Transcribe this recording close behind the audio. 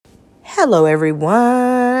Hello,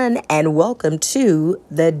 everyone, and welcome to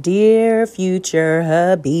the Dear Future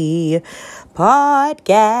Hubby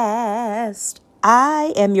podcast.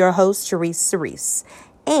 I am your host, Cerise,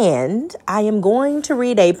 and I am going to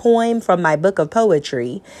read a poem from my book of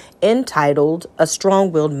poetry entitled A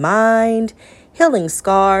Strong-Willed Mind, Healing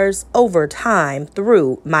Scars Over Time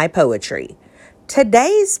Through My Poetry.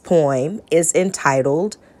 Today's poem is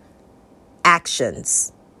entitled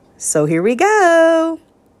Actions. So here we go.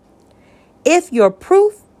 If your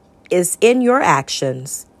proof is in your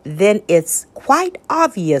actions, then it's quite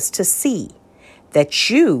obvious to see that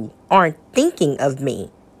you aren't thinking of me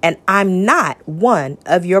and I'm not one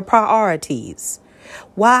of your priorities.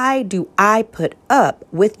 Why do I put up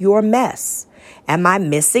with your mess? Am I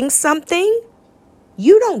missing something?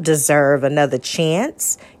 You don't deserve another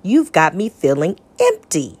chance. You've got me feeling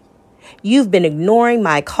empty. You've been ignoring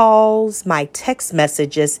my calls, my text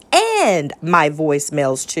messages, and my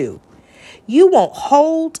voicemails too. You won't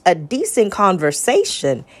hold a decent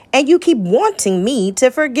conversation, and you keep wanting me to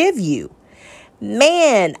forgive you.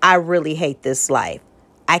 Man, I really hate this life.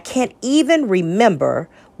 I can't even remember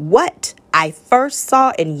what I first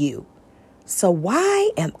saw in you. So why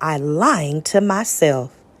am I lying to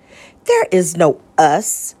myself? There is no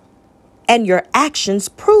us, and your actions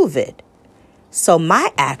prove it. So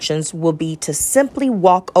my actions will be to simply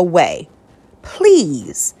walk away.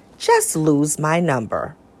 Please, just lose my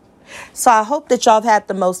number. So I hope that y'all have had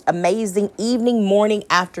the most amazing evening, morning,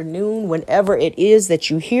 afternoon, whenever it is that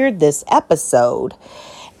you hear this episode.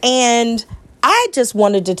 And I just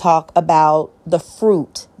wanted to talk about the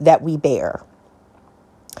fruit that we bear.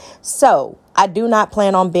 So I do not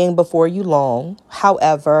plan on being before you long.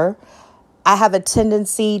 However, I have a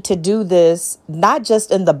tendency to do this not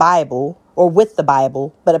just in the Bible or with the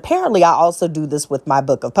Bible, but apparently I also do this with my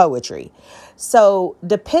book of poetry. So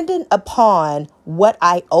dependent upon what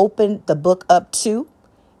I open the book up to,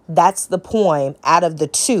 that's the poem out of the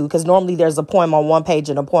two, because normally there's a poem on one page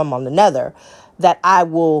and a poem on another that I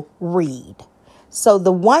will read. So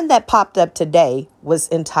the one that popped up today was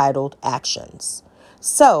entitled Actions.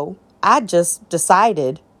 So I just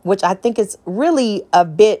decided, which I think is really a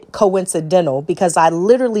bit coincidental, because I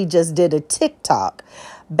literally just did a TikTok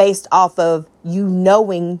based off of you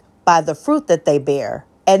knowing by the fruit that they bear.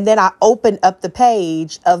 And then I opened up the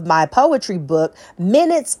page of my poetry book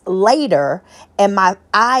minutes later, and my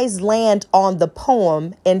eyes land on the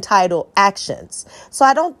poem entitled Actions. So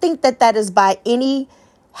I don't think that that is by any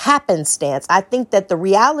happenstance. I think that the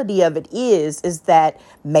reality of it is that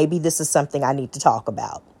maybe this is something I need to talk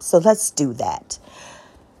about. So let's do that.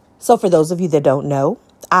 So for those of you that don't know,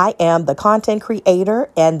 I am the content creator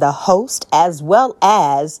and the host, as well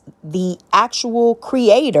as the actual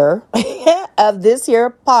creator of this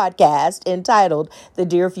here podcast entitled the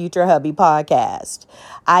Dear Future Hubby podcast.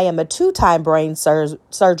 I am a 2-time brain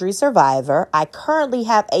surgery survivor. I currently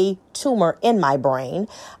have a tumor in my brain.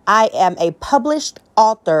 I am a published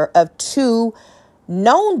author of 2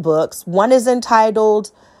 known books. One is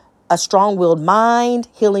entitled A Strong-Willed Mind,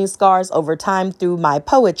 Healing Scars Over Time Through My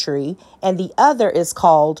Poetry, and the other is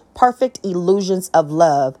called Perfect Illusions of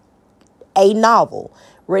Love, a novel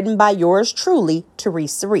written by yours truly,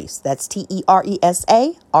 Cerise. That's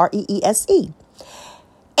TeresaReese.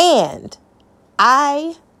 And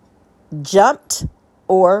I jumped,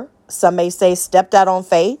 or some may say stepped out on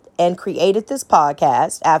faith, and created this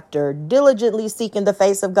podcast after diligently seeking the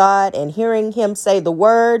face of God and hearing him say the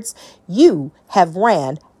words, "You have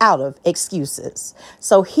ran out of excuses."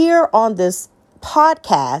 So here on this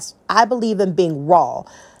podcast, I believe in being raw,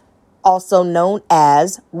 also known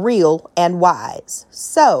as real and wise.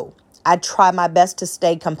 So I try my best to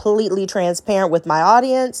stay completely transparent with my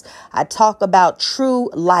audience. I talk about true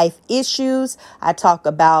life issues. I talk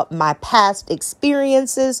about my past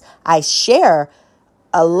experiences. I share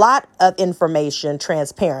a lot of information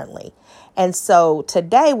transparently. And so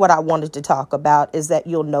today what I wanted to talk about is that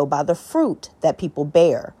you'll know by the fruit that people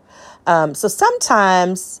bear. So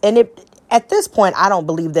sometimes, at this point, I don't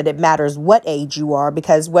believe that it matters what age you are,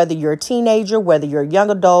 because whether you're a teenager, whether you're a young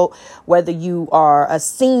adult, whether you are a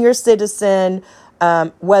senior citizen,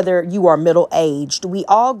 whether you are middle-aged, we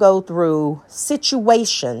all go through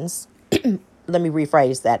situations. Let me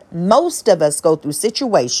rephrase that. Most of us go through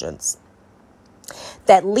situations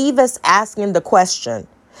that leave us asking the question,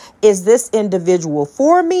 is this individual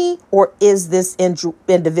for me or is this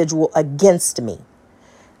individual against me?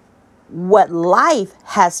 What life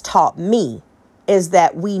has taught me is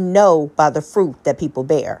that we know by the fruit that people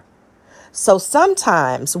bear. So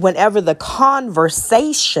sometimes whenever the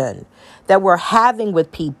conversation that we're having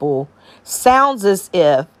with people sounds as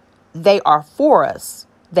if they are for us,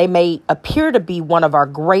 They may appear to be one of our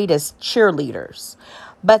greatest cheerleaders,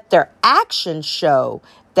 but their actions show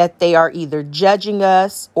that they are either judging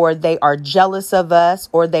us, or they are jealous of us,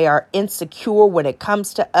 or they are insecure when it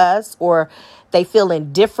comes to us, or they feel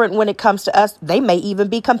indifferent when it comes to us. They may even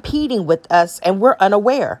be competing with us and we're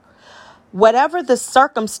unaware. Whatever the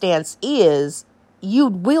circumstance is, you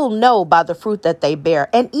will know by the fruit that they bear.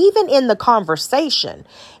 And even in the conversation,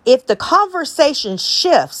 if the conversation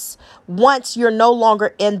shifts once you're no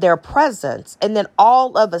longer in their presence, and then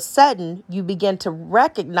all of a sudden you begin to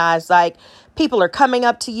recognize, like, people are coming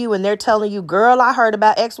up to you and they're telling you, girl, I heard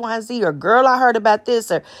about X, Y, and Z, or girl, I heard about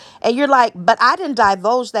this, and you're like, but I didn't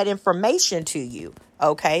divulge that information to you.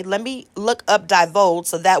 Okay, let me look up divulge.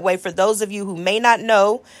 So that way, for those of you who may not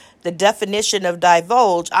know the definition of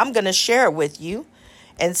divulge, I'm going to share it with you.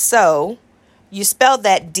 And so you spell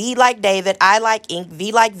that: D like David, I like ink,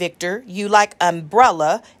 V like Victor, U like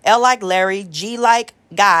umbrella, L like Larry, G like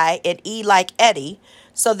Guy, and E like Eddie.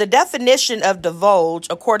 So the definition of divulge,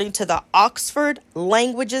 according to the Oxford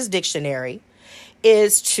Languages Dictionary,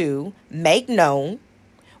 is to make known,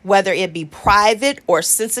 whether it be private or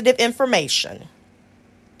sensitive information.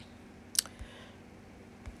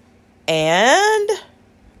 And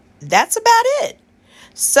that's about it.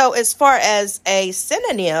 So as far as a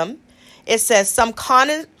synonym, it says some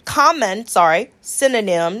common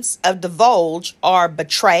synonyms of divulge are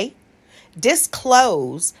betray,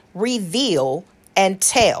 disclose, reveal, and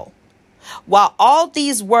tell. While all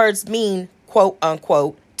these words mean, quote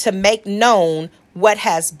unquote, to make known what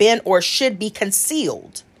has been or should be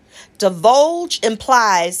concealed, divulge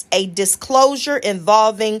implies a disclosure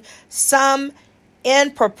involving some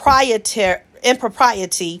impropriety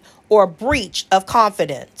or breach of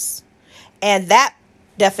confidence. And that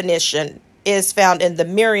definition is found in the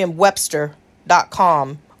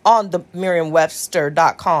Merriam-Webster.com, on the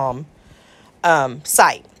Merriam-Webster.com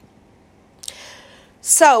site.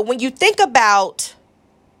 So when you think about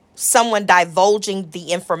someone divulging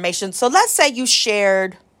the information, so let's say you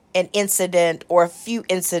shared an incident or a few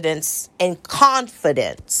incidents in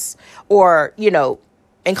confidence, or,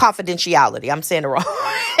 in confidentiality. I'm saying it wrong.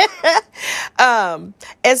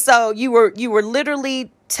 And so you were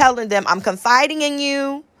literally telling them, I'm confiding in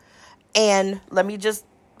you. And let me just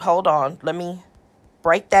hold on. Let me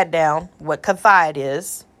break that down. What confide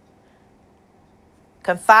is.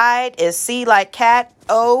 Confide is C like cat,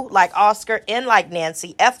 O like Oscar, N like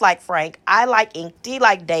Nancy, F like Frank, I like ink, D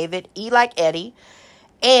like David, E like Eddie.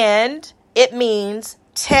 And it means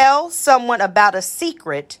tell someone about a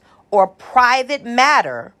secret or private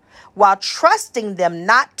matter while trusting them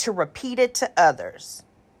not to repeat it to others.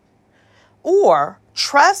 Or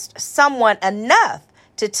trust someone enough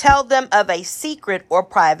to tell them of a secret or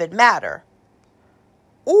private matter.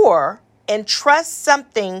 Or entrust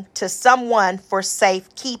something to someone for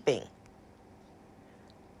safekeeping.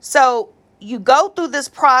 So you go through this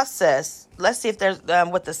process. Let's see if there's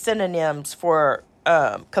what the synonyms for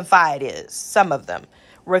confide is. Some of them: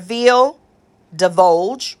 reveal,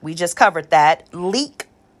 divulge, we just covered that, leak,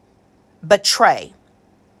 betray.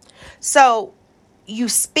 So you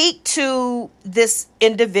speak to this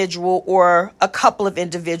individual or a couple of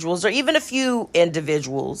individuals or even a few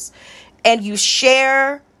individuals, and you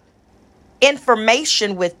share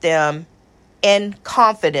information with them in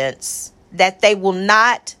confidence that they will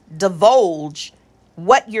not divulge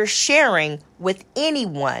what you're sharing with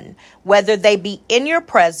anyone, whether they be in your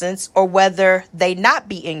presence or whether they not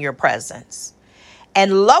be in your presence.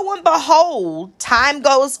 And lo and behold, time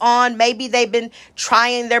goes on. Maybe they've been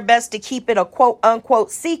trying their best to keep it a quote unquote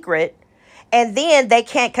secret, and then they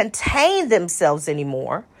can't contain themselves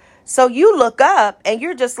anymore. So you look up and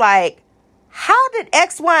you're just like, how did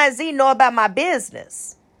X, Y, and Z know about my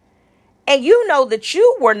business? And you know that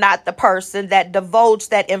you were not the person that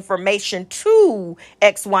divulged that information to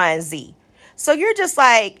X, Y, and Z. So you're just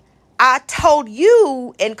like, I told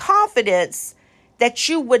you in confidence that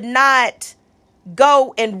you would not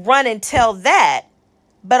go and run and tell that.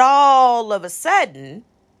 But all of a sudden,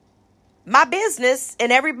 my business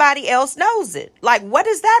and everybody else knows it. Like, what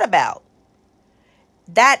is that about?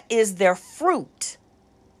 That is their fruit,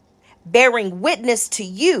 bearing witness to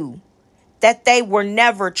you that they were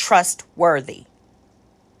never trustworthy.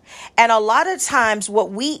 And a lot of times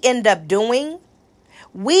what we end up doing,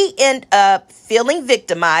 we end up feeling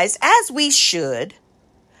victimized, as we should,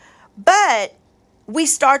 but we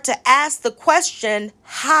start to ask the question,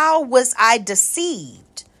 how was I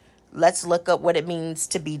deceived? Let's look up what it means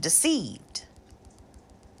to be deceived.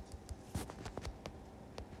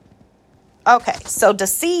 Okay, so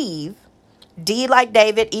deceive, D like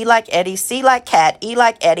David, E like Eddie, C like cat, E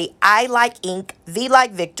like Eddie, I like ink, V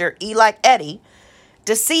like Victor, E like Eddie.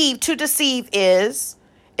 To deceive it's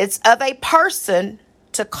of a person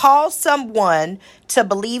to cause someone to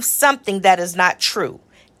believe something that is not true,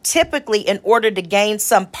 typically in order to gain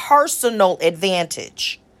some personal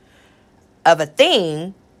advantage of a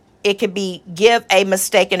thing. It could be give a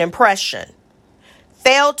mistaken impression,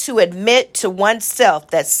 fail to admit to oneself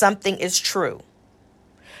that something is true.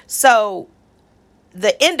 So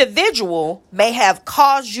the individual may have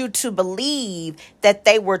caused you to believe that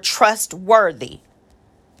they were trustworthy.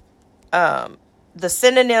 The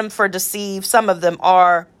synonym for deceive, some of them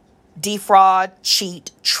are defraud,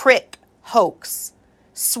 cheat, trick, hoax,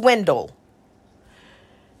 swindle,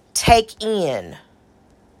 take in,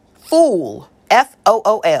 fool,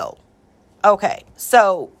 FOOL. Okay,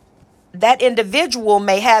 so that individual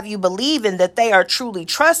may have you believing that they are truly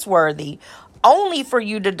trustworthy, only for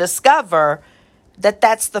you to discover that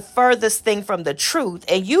that's the furthest thing from the truth,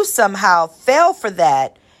 and you somehow fell for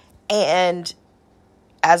that, and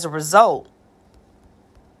as a result,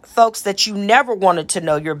 folks that you never wanted to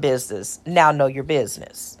know your business now know your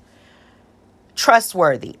business.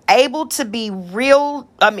 Trustworthy, able to be relied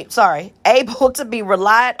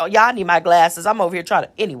on. Y'all need my glasses. I'm over here trying to,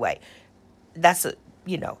 anyway, I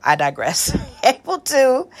digress. Able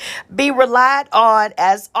to be relied on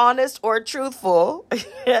as honest or truthful.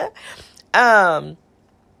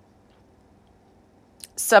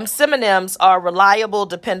 Some synonyms are reliable,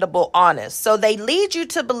 dependable, honest. So they lead you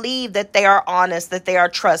to believe that they are honest, that they are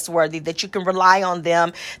trustworthy, that you can rely on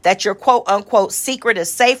them, that your quote unquote secret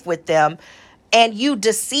is safe with them. And you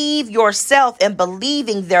deceive yourself in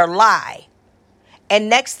believing their lie. And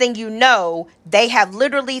next thing you know, they have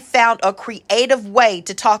literally found a creative way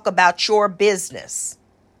to talk about your business.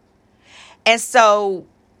 And so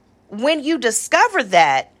when you discover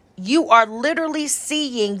that, you are literally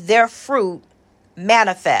seeing their fruit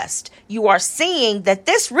manifest. You are seeing that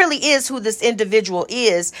this really is who this individual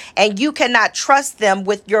is, and you cannot trust them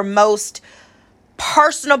with your most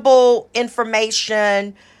personable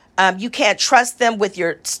information. You can't trust them with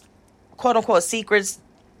your quote unquote secrets.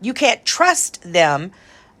 You can't trust them.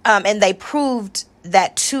 And they proved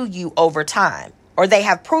that to you over time, or they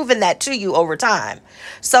have proven that to you over time.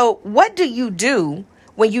 So what do you do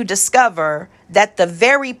when you discover that the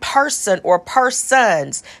very person or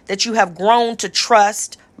persons that you have grown to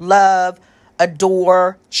trust, love,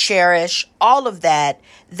 adore, cherish, all of that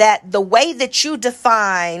the way that you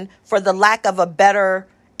define, for the lack of a better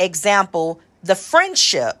example, the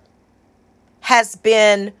friendship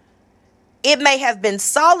it may have been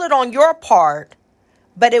solid on your part,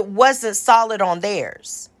 but it wasn't solid on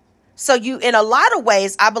theirs. So in a lot of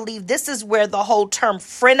ways, I believe this is where the whole term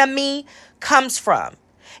frenemy comes from,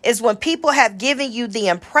 is when people have given you the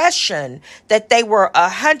impression that they were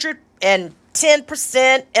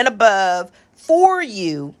 110% and above for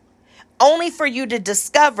you, only for you to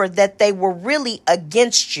discover that they were really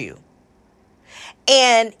against you.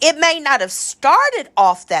 And it may not have started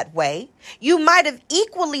off that way. You might have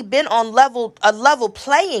equally been on a level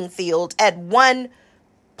playing field at one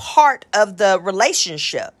part of the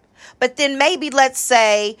relationship. But then maybe, let's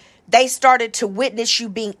say, they started to witness you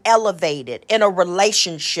being elevated in a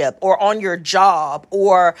relationship or on your job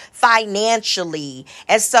or financially.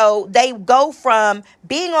 And so they go from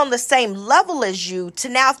being on the same level as you to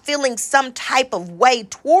now feeling some type of way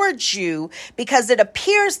towards you, because it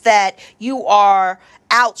appears that you are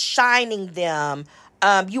outshining them.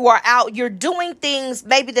 You're doing things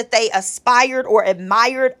maybe that they aspired or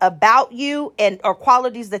admired about you, or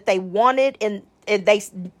qualities that they wanted, and they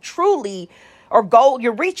truly,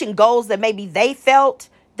 you're reaching goals that maybe they felt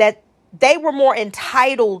that they were more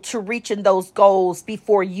entitled to reaching those goals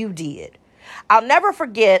before you did. I'll never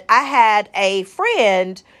forget, I had a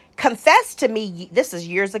friend confess to me, this is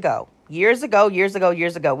years ago. We've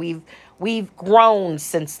grown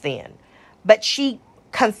since then. But she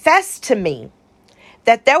confessed to me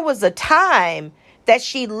that there was a time that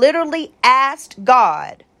she literally asked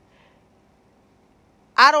God,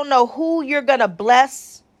 I don't know who you're going to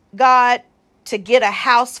bless, God, to get a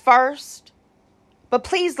house first, but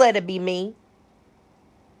please let it be me.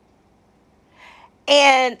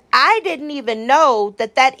 And I didn't even know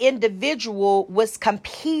that individual was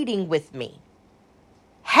competing with me.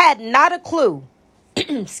 Had not a clue,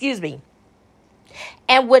 excuse me,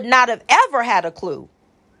 and would not have ever had a clue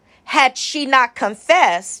had she not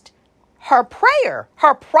confessed her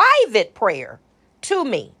private prayer to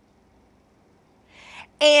me.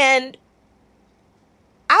 And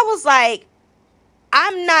I was like,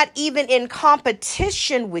 I'm not even in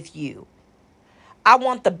competition with you. I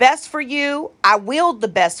want the best for you. I will the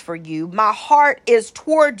best for you. My heart is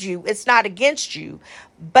toward you. It's not against you.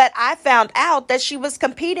 But I found out that she was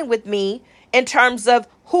competing with me in terms of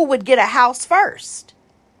who would get a house first.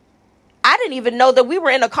 I didn't even know that we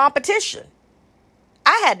were in a competition.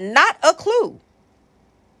 I had not a clue.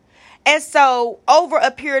 And so over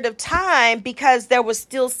a period of time, because there was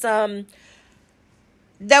some,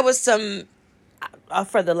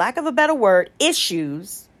 for the lack of a better word,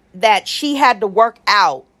 issues that she had to work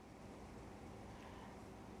out,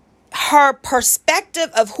 her perspective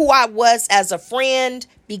of who I was as a friend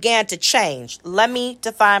began to change. Let me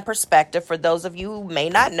define perspective for those of you who may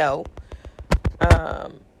not know.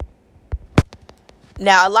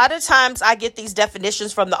 Now, a lot of times I get these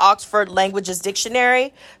definitions from the Oxford Languages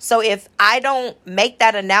Dictionary. So if I don't make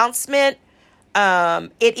that announcement,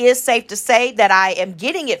 it is safe to say that I am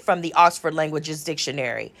getting it from the Oxford Languages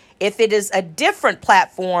Dictionary. If it is a different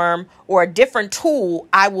platform or a different tool,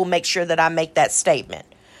 I will make sure that I make that statement.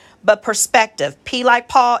 But perspective, P like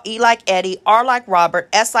Paul, E like Eddie, R like Robert,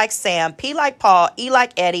 S like Sam, P like Paul, E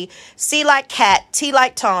like Eddie, C like Cat, T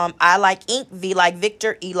like Tom, I like ink, V like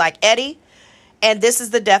Victor, E like Eddie. And this is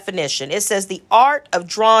the definition. It says the art of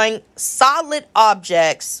drawing solid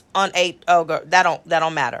objects on that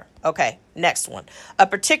don't matter. Okay, next one. A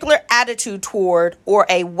particular attitude toward or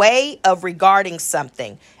a way of regarding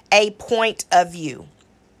something, a point of view.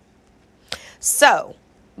 So,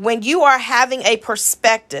 when you are having a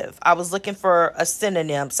perspective, I was looking for a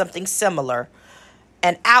synonym, something similar,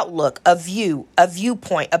 an outlook, a view, a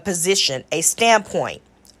viewpoint, a position, a standpoint,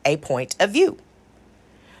 a point of view.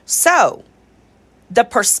 So, the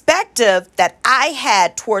perspective that I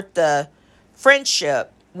had toward the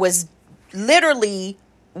friendship was literally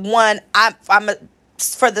one,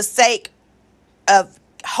 for the sake of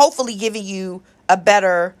hopefully giving you a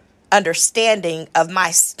better understanding of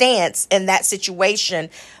my stance in that situation,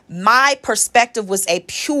 my perspective was a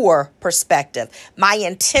pure perspective. My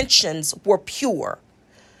intentions were pure.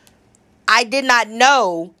 I did not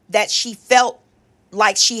know that she felt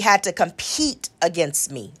like she had to compete against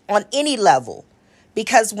me on any level.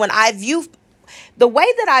 Because when I view, the way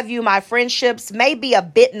that I view my friendships may be a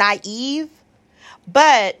bit naive,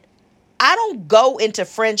 but I don't go into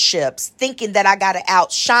friendships thinking that I got to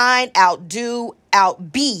outshine, outdo,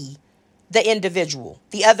 outbe the individual,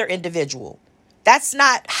 the other individual. That's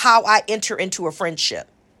not how I enter into a friendship.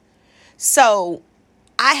 So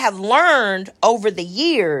I have learned over the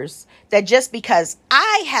years that just because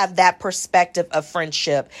I have that perspective of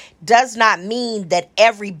friendship does not mean that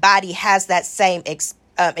everybody has that same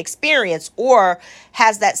experience or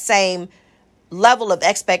has that same level of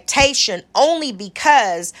expectation, only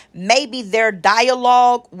because maybe their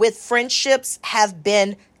dialogue with friendships have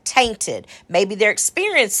been tainted. Maybe their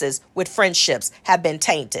experiences with friendships have been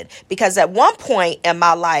tainted. Because at one point in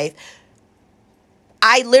my life,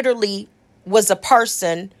 I literally was a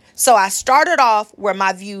person. So I started off where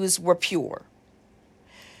my views were pure.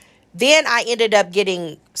 Then I ended up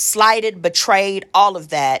getting slighted, betrayed, all of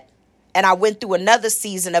that. And I went through another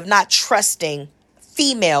season of not trusting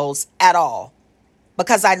females at all.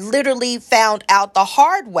 Because I literally found out the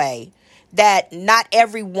hard way that not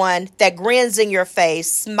everyone that grins in your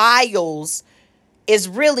face, smiles, is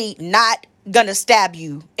really not going to stab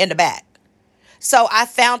you in the back. So I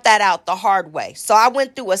found that out the hard way. So I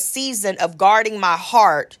went through a season of guarding my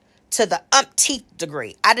heart to the umpteenth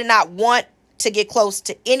degree. I did not want to get close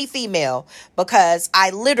to any female because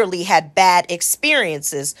I literally had bad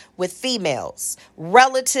experiences with females,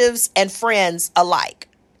 relatives and friends alike.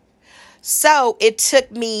 So it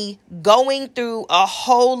took me going through a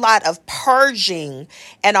whole lot of purging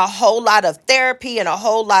and a whole lot of therapy and a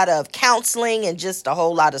whole lot of counseling and just a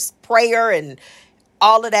whole lot of prayer and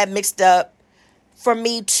all of that mixed up for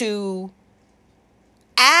me to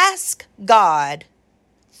ask God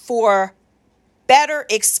for better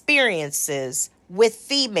experiences with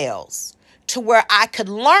females to where I could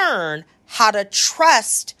learn how to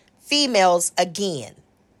trust females again.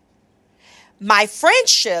 My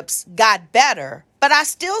friendships got better, but I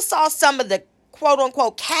still saw some of the quote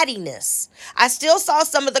unquote cattiness. I still saw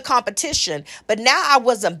some of the competition, but now I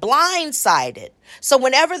wasn't blindsided. So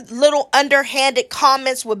whenever little underhanded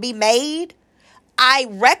comments would be made, I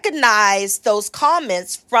recognized those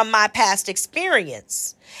comments from my past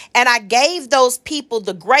experience. And I gave those people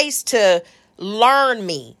the grace to learn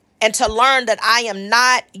me and to learn that I am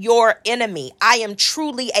not your enemy. I am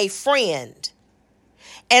truly a friend.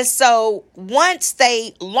 And so once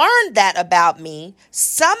they learned that about me,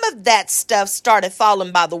 some of that stuff started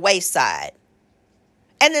falling by the wayside.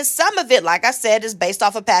 And then some of it, like I said, is based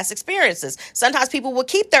off of past experiences. Sometimes people will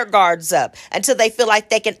keep their guards up until they feel like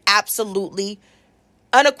they can absolutely,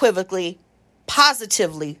 unequivocally,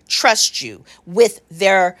 positively trust you with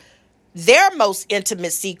their their most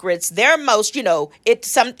intimate secrets, their most,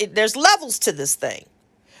 there's levels to this thing.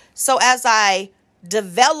 So as I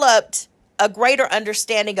developed a greater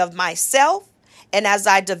understanding of myself, and as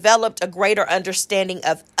I developed a greater understanding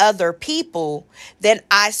of other people, then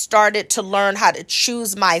I started to learn how to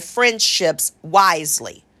choose my friendships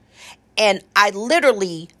wisely. And I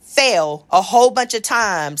literally failed a whole bunch of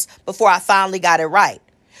times before I finally got it right.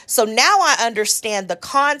 So now I understand the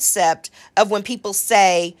concept of when people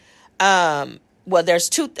say, there's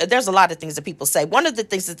a lot of things that people say. One of the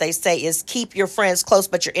things that they say is keep your friends close,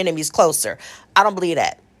 but your enemies closer. I don't believe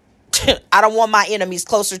that. I don't want my enemies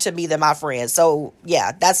closer to me than my friends. So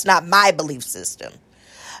yeah, that's not my belief system.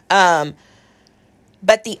 But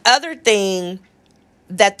the other thing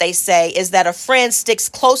that they say is that a friend sticks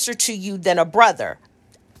closer to you than a brother.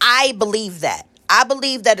 I believe that. I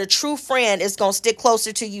believe that a true friend is going to stick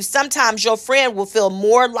closer to you. Sometimes your friend will feel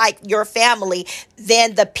more like your family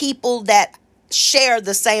than the people that share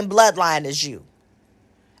the same bloodline as you.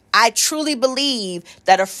 I truly believe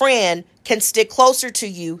that a friend can stick closer to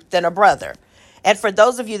you than a brother. And for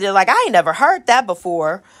those of you that are like, I ain't never heard that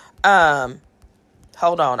before. Hold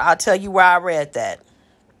on. I'll tell you where I read that.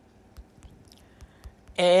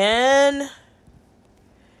 And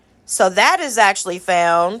so that is actually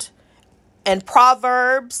found in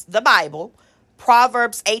Proverbs, the Bible,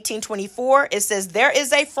 Proverbs 18:24. It says, there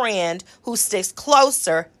is a friend who sticks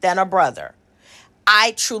closer than a brother.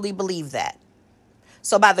 I truly believe that.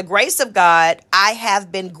 So by the grace of God, I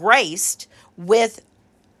have been graced with,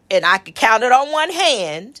 and I could count it on one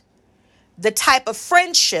hand, the type of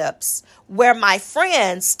friendships where my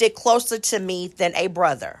friends stick closer to me than a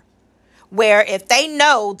brother. Where if they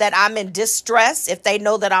know that I'm in distress, if they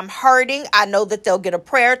know that I'm hurting, I know that they'll get a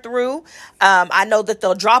prayer through. I know that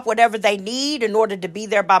they'll drop whatever they need in order to be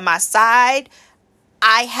there by my side.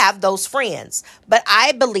 I have those friends. But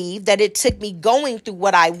I believe that it took me going through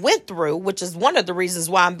what I went through, which is one of the reasons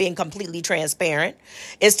why I'm being completely transparent,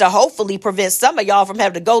 is to hopefully prevent some of y'all from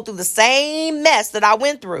having to go through the same mess that I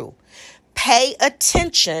went through. Pay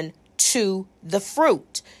attention to the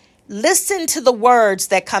fruit. Listen to the words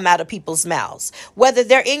that come out of people's mouths, whether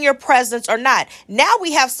they're in your presence or not. Now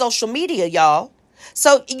we have social media, y'all.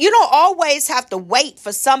 So you don't always have to wait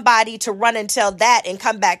for somebody to run and tell that and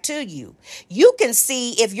come back to you. You can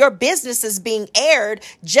see if your business is being aired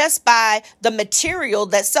just by the material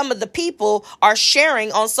that some of the people are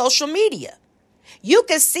sharing on social media. You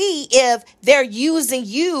can see if they're using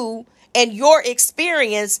you and your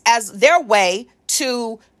experience as their way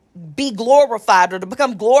to be glorified or to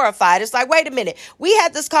become glorified. It's like, wait a minute, we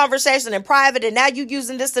had this conversation in private and now you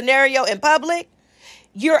using this scenario in public.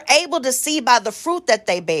 You're able to see by the fruit that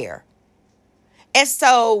they bear. And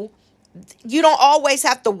so you don't always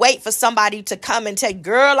have to wait for somebody to come and tell,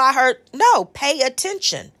 girl, I heard. No, pay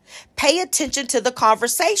attention. Pay attention to the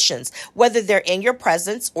conversations, whether they're in your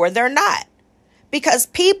presence or they're not, because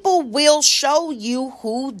people will show you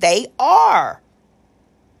who they are.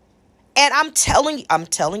 And I'm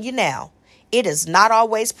telling you now, it is not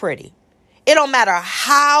always pretty. It don't matter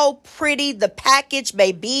how pretty the package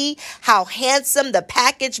may be, how handsome the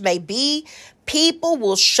package may be, people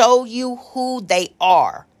will show you who they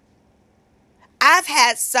are. I've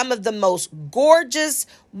had some of the most gorgeous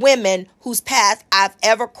women whose path I've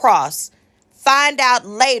ever crossed find out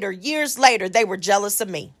later, years later, they were jealous of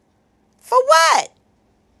me. For what?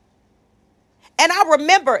 And I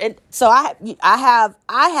remember, and so I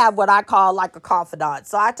have what I call like a confidant.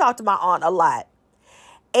 So I talk to my aunt a lot.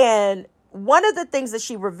 And one of the things that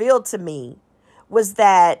she revealed to me was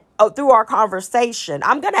that through our conversation,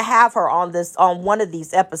 I'm going to have her on one of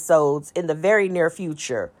these episodes in the very near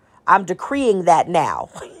future. I'm decreeing that now.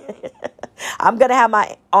 I'm going to have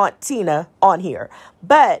my Aunt Tina on here.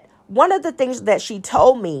 But one of the things that she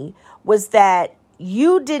told me was that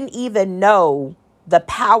you didn't even know the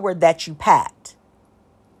power that you packed.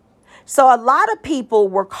 So a lot of people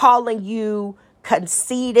were calling you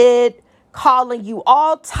conceited, calling you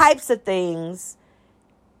all types of things,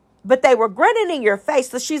 but they were grinning in your face.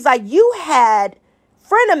 So she's like, you had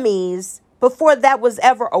frenemies before that was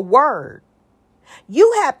ever a word.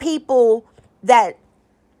 You had people that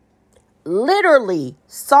literally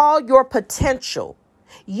saw your potential.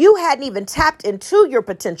 You hadn't even tapped into your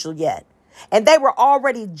potential yet. And they were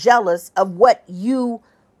already jealous of what you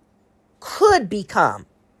could become.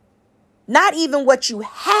 Not even what you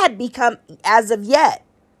had become as of yet.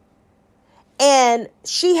 And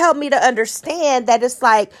she helped me to understand that it's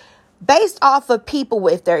like, based off of people,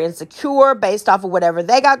 if they're insecure, based off of whatever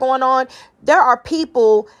they got going on, there are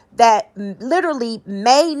people that literally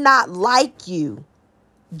may not like you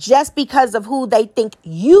just because of who they think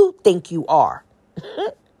you are.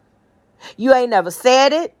 You ain't never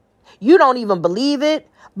said it. You don't even believe it.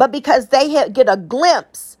 But because they get a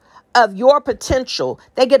glimpse of your potential,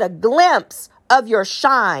 they get a glimpse of your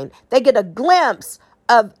shine, they get a glimpse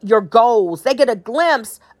of your goals, they get a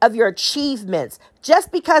glimpse of your achievements.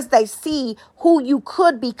 Just because they see who you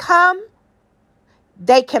could become,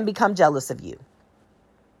 they can become jealous of you.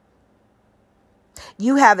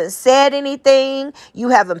 You haven't said anything. You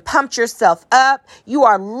haven't pumped yourself up. You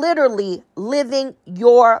are literally living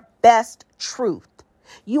your best truth.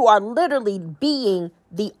 You are literally being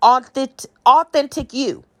the authentic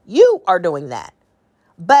you. You are doing that.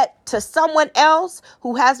 But to someone else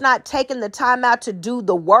who has not taken the time out to do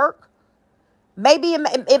the work, maybe it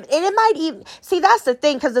might even, see, that's the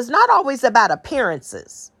thing, because it's not always about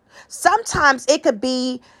appearances. Sometimes it could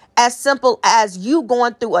be as simple as you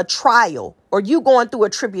going through a trial or you going through a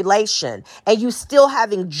tribulation and you still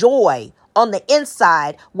having joy on the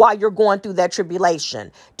inside while you're going through that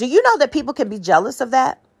tribulation. Do you know that people can be jealous of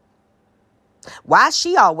that? Why is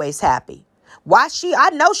she always happy?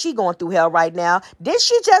 I know she going through hell right now. Did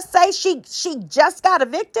she just say she just got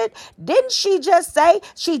evicted? Didn't she just say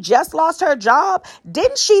she just lost her job?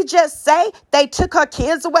 Didn't she just say they took her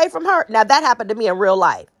kids away from her? Now that happened to me in real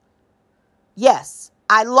life. Yes,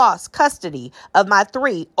 I lost custody of my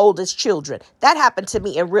 3 oldest children. That happened to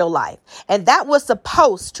me in real life. And that was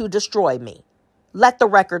supposed to destroy me. Let the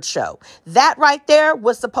record show. That right there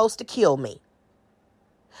was supposed to kill me.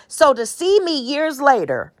 So to see me years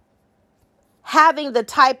later having the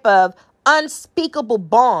type of unspeakable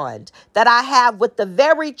bond that I have with the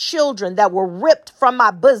very children that were ripped from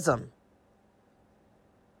my bosom,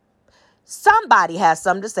 somebody has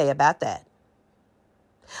something to say about that.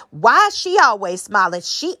 Why is she always smiling?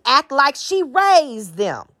 She act like she raised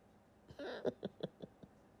them.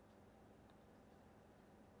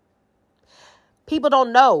 People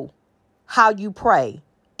don't know how you pray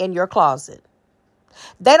in your closet.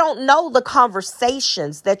 They don't know the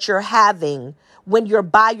conversations that you're having when you're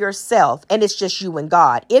by yourself and it's just you and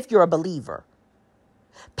God, if you're a believer.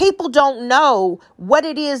 People don't know what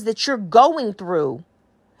it is that you're going through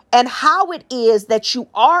and how it is that you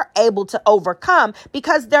are able to overcome,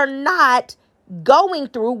 because they're not going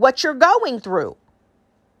through what you're going through.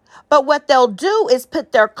 But what they'll do is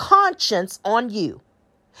put their conscience on you.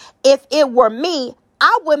 If it were me,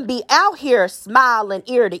 I wouldn't be out here smiling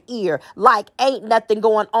ear to ear like ain't nothing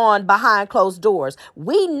going on behind closed doors.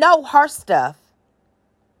 We know her stuff.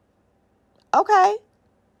 Okay.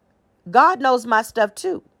 God knows my stuff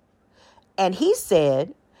too. And he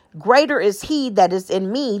said, greater is he that is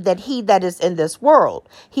in me than he that is in this world.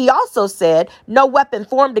 He also said, no weapon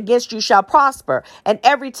formed against you shall prosper, and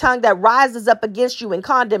every tongue that rises up against you in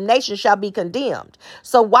condemnation shall be condemned.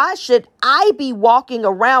 So why should I be walking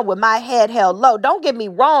around with my head held low? Don't get me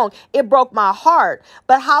wrong. It broke my heart.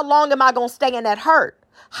 But how long am I going to stay in that hurt?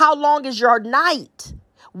 How long is your night?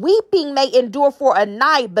 Weeping may endure for a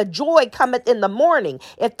night, but joy cometh in the morning.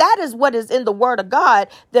 If that is what is in the word of God,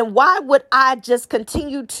 then why would I just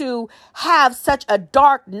continue to have such a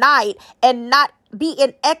dark night and not be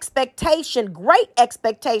in expectation, great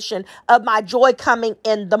expectation of my joy coming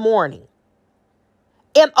in the morning?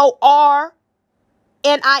 MORNING or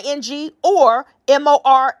MORNING.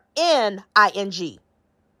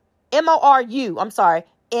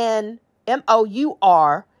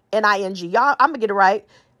 MOURNING. Y'all, I'm going to get it right.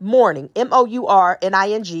 Morning.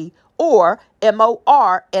 MOURNING or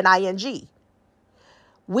MORNING.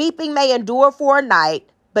 Weeping may endure for a night,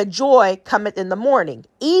 but joy cometh in the morning.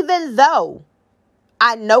 Even though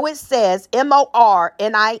I know it says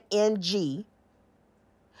MORNING,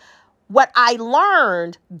 what I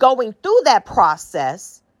learned going through that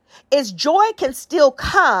process is joy can still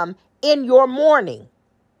come in your morning.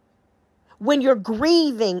 When you're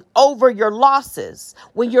grieving over your losses,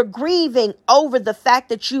 when you're grieving over the fact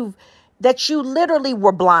that you literally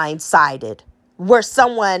were blindsided, where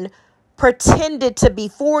someone pretended to be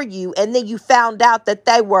for you and then you found out that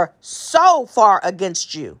they were so far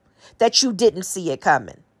against you that you didn't see it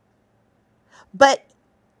coming. But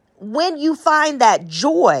when you find that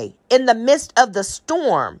joy in the midst of the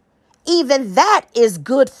storm, even that is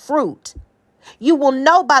good fruit. You will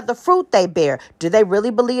know by the fruit they bear. Do they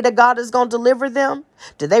really believe that God is going to deliver them?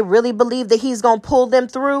 Do they really believe that he's going to pull them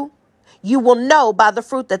through? You will know by the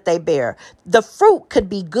fruit that they bear. The fruit could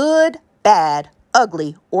be good, bad,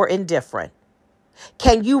 ugly, or indifferent.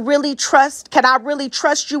 Can I really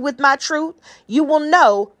trust you with my truth? You will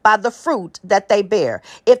know by the fruit that they bear.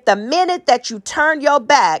 If the minute that you turn your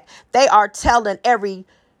back, they are telling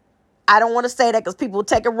I don't want to say that because people will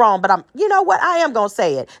take it wrong, but you know what? I am going to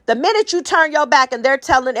say it. The minute you turn your back and they're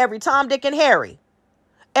telling every Tom, Dick, and Harry,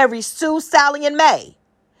 every Sue, Sally, and May,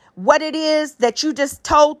 what it is that you just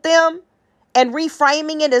told them and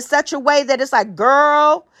reframing it in such a way that it's like,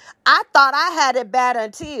 girl, I thought I had it bad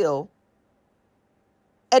until.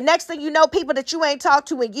 And next thing you know, people that you ain't talked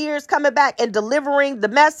to in years coming back and delivering the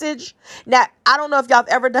message. Now, I don't know if y'all have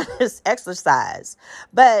ever done this exercise,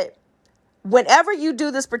 but whenever you do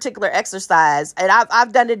this particular exercise, and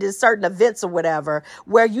I've done it in certain events or whatever,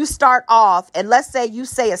 where you start off and let's say you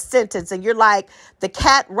say a sentence and you're like, the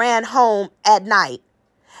cat ran home at night.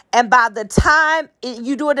 And by the time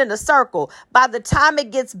you do it in a circle, by the time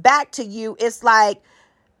it gets back to you, it's like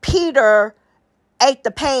Peter ate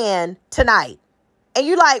the pan tonight. And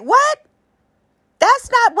you're like, what? That's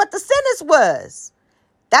not what the sentence was.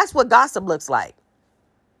 That's what gossip looks like.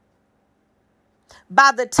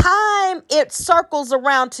 By the time it circles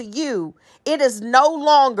around to you, it is no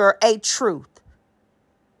longer a truth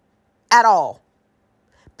at all.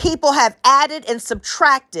 People have added and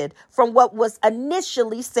subtracted from what was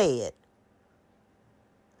initially said.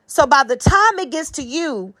 So by the time it gets to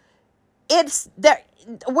you, it's there.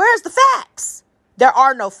 Where's the facts? There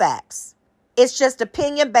are no facts. It's just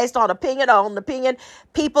opinion based on opinion on opinion.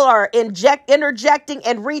 People are interjecting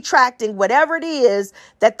and retracting whatever it is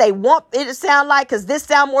that they want it to sound like, because this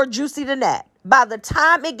sound more juicy than that. By the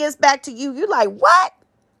time it gets back to you, you're like, what?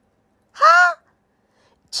 Huh?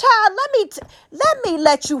 Child, let me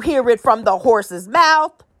let you hear it from the horse's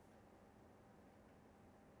mouth.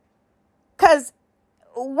 Because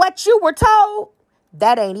what you were told,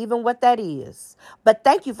 that ain't even what that is. But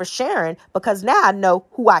thank you for sharing, because now I know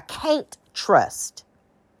who I can't trust.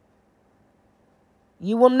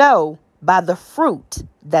 You will know by the fruit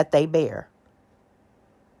that they bear.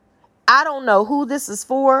 I don't know who this is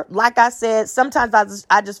for. Like I said, sometimes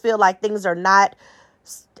I just feel like things are not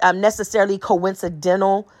necessarily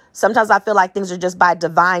coincidental. Sometimes I feel like things are just by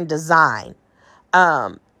divine design.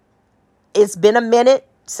 It's been a minute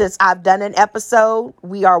since I've done an episode.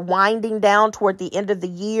 We are winding down toward the end of the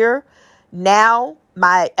year. Now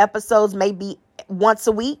my episodes may be once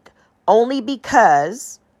a week, only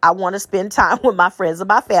because I want to spend time with my friends and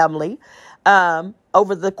my family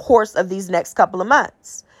over the course of these next couple of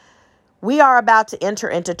months. We are about to enter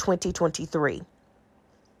into 2023.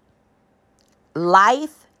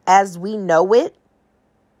 Life as we know it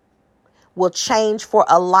will change for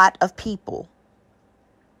a lot of people.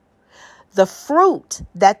 The fruit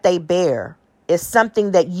that they bear is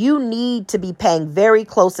something that you need to be paying very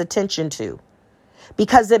close attention to,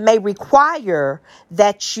 because it may require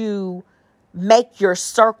that you make your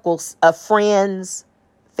circles of friends,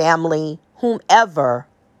 family, whomever,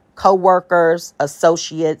 co-workers,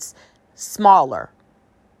 associates, smaller.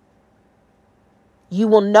 You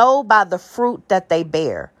will know by the fruit that they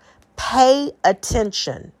bear. Pay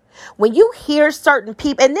attention. When you hear certain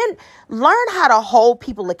people, and then learn how to hold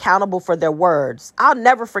people accountable for their words. I'll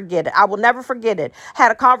never forget it. I will never forget it.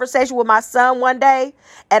 Had a conversation with my son one day,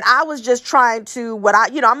 and I was just trying to,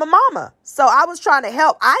 I'm a mama. So I was trying to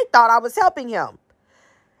help. I thought I was helping him.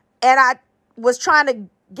 And I was trying to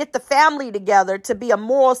get the family together to be a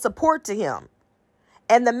moral support to him.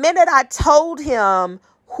 And the minute I told him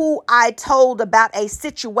who I told about a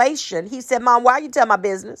situation, he said, Mom, why you tell my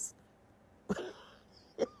business?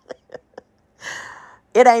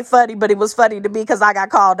 It ain't funny, but it was funny to me because I got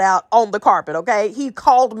called out on the carpet, okay? He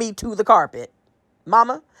called me to the carpet.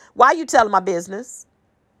 Mama, why you telling my business?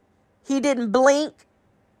 He didn't blink.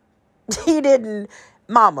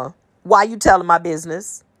 Mama, why you telling my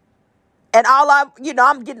business? And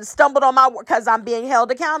I'm getting stumbled on my work because I'm being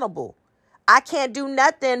held accountable. I can't do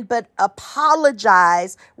nothing but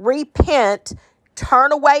apologize, repent,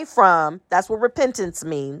 turn away from, that's what repentance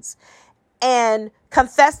means, and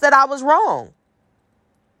confess that I was wrong.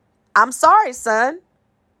 I'm sorry, son.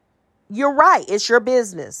 You're right. It's your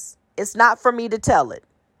business. It's not for me to tell it.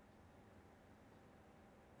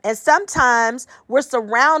 And sometimes we're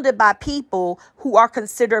surrounded by people who are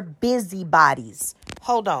considered busybodies.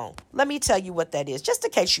 Hold on. Let me tell you what that is, just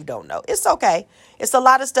in case you don't know. It's okay. It's a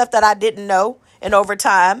lot of stuff that I didn't know, and over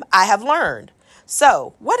time I have learned.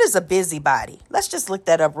 So, what is a busybody? Let's just look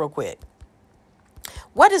that up real quick.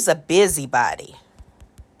 What is a busybody?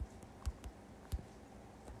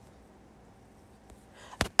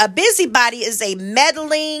 A busybody is a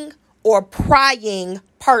meddling or prying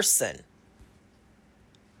person.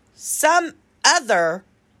 Some other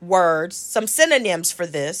words, some synonyms for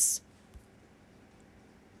this.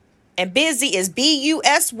 And busy is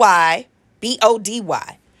B-U-S-Y,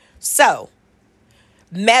 B-O-D-Y. So,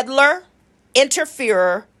 meddler,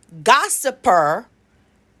 interferer, gossiper,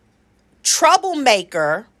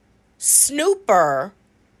 troublemaker, snooper,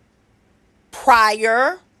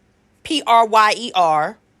 pryer,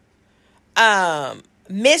 P-R-Y-E-R,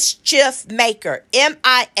 mischief maker,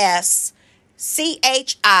 MISCHIE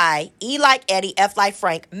like Eddie, F like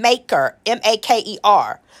Frank, maker,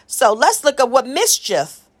 MAKER. So let's look at what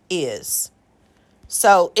mischief is.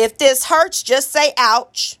 So if this hurts, just say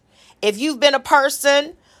ouch. If you've been a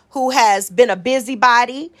person who has been a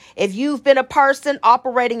busybody, if you've been a person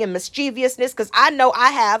operating in mischievousness, because I know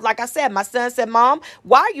I have, like I said, my son said, Mom,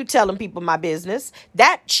 why are you telling people my business?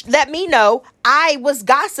 That let me know I was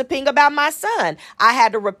gossiping about my son. I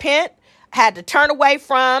had to repent, had to turn away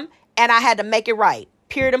from, and I had to make it right,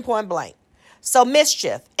 period and point blank. So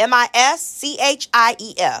mischief, MISCHIEF.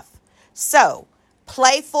 So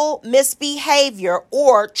playful misbehavior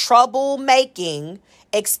or troublemaking,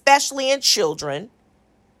 especially in children,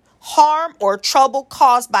 harm or trouble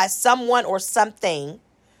caused by someone or something,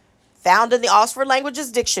 found in the Oxford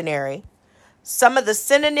Languages Dictionary. Some of the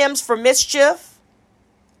synonyms for mischief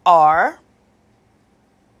are,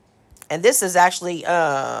 and this is actually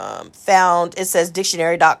found, it says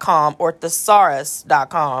dictionary.com or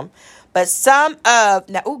thesaurus.com, but some of,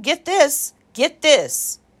 now, get this.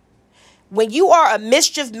 When you are a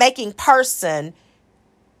mischief-making person,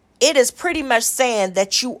 it is pretty much saying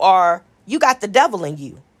that you got the devil in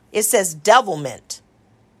you. It says devilment.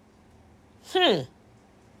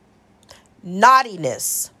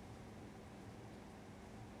 Naughtiness.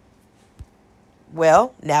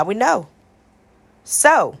 Well, now we know.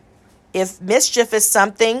 So, if mischief is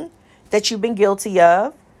something that you've been guilty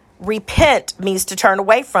of, repent means to turn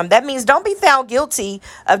away from. That means don't be found guilty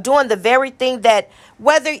of doing the very thing that,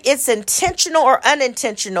 whether it's intentional or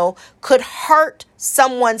unintentional, could hurt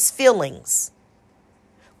someone's feelings,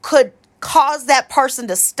 could cause that person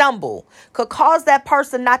to stumble, could cause that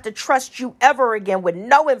person not to trust you ever again with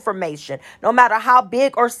no information, no matter how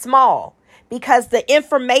big or small, because the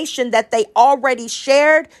information that they already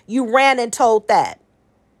shared, you ran and told that.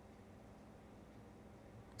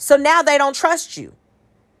 So now they don't trust you.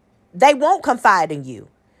 They won't confide in you.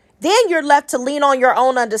 Then you're left to lean on your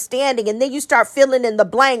own understanding, and then you start filling in the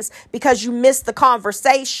blanks because you missed the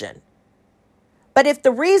conversation. But if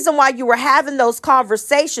the reason why you were having those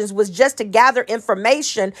conversations was just to gather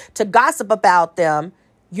information, to gossip about them,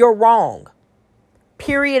 you're wrong.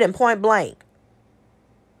 Period and point blank.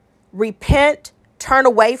 Repent, turn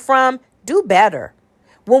away from, do better.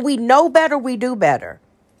 When we know better, we do better.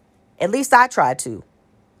 At least I try to.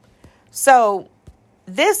 So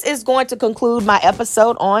this is going to conclude my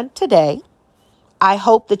episode on today. I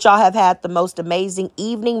hope that y'all have had the most amazing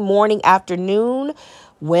evening, morning, afternoon,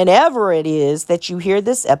 whenever it is that you hear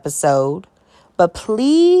this episode. But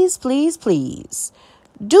please, please, please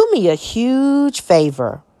do me a huge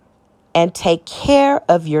favor and take care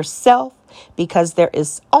of yourself, because there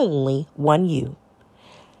is only one you.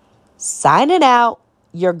 Signing out,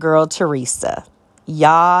 your girl Teresa.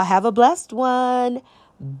 Y'all have a blessed one.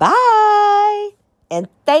 Bye. And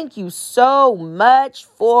thank you so much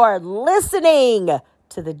for listening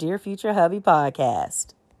to the Dear Future Hubby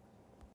podcast.